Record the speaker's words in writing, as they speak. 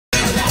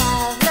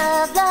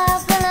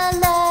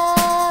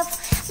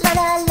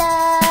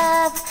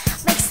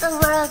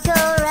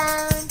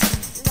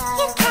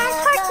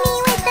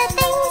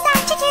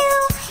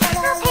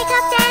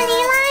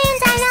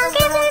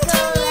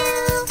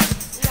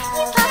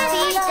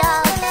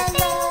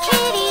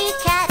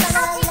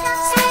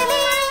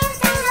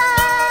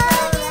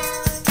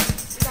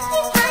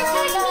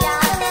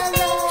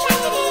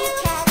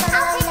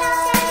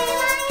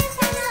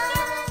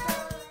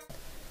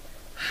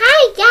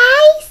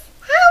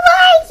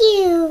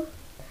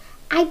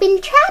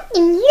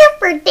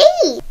for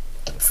days.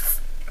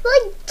 It's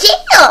like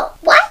jail.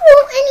 Why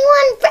won't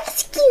anyone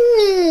rescue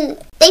me?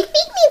 They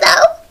feed me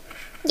though.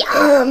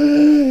 Yum.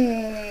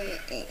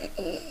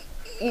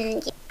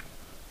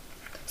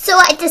 So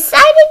I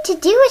decided to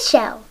do a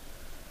show.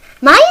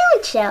 My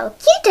own show.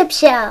 Qtip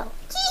show.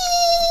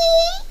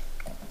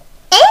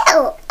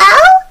 Ew.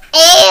 Oh,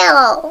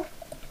 ew.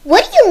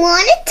 What do you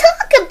want to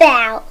talk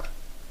about?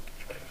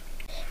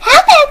 How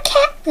about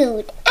cat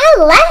food? I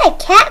like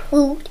cat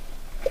food.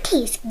 It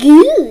tastes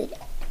good.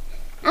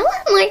 I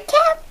want more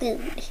cat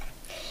food.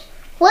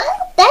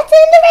 Well, that's the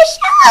end of our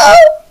show.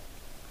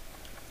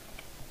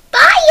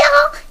 Bye,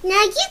 y'all.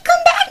 Now you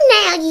come back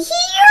now, you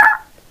hear?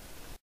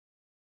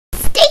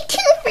 Stay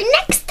tuned for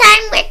next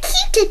time where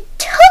Qtip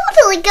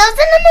totally goes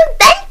on an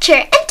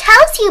adventure and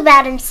tells you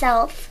about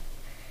himself.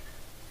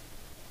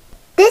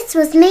 This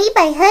was made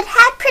by Hood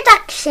Hat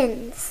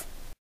Productions.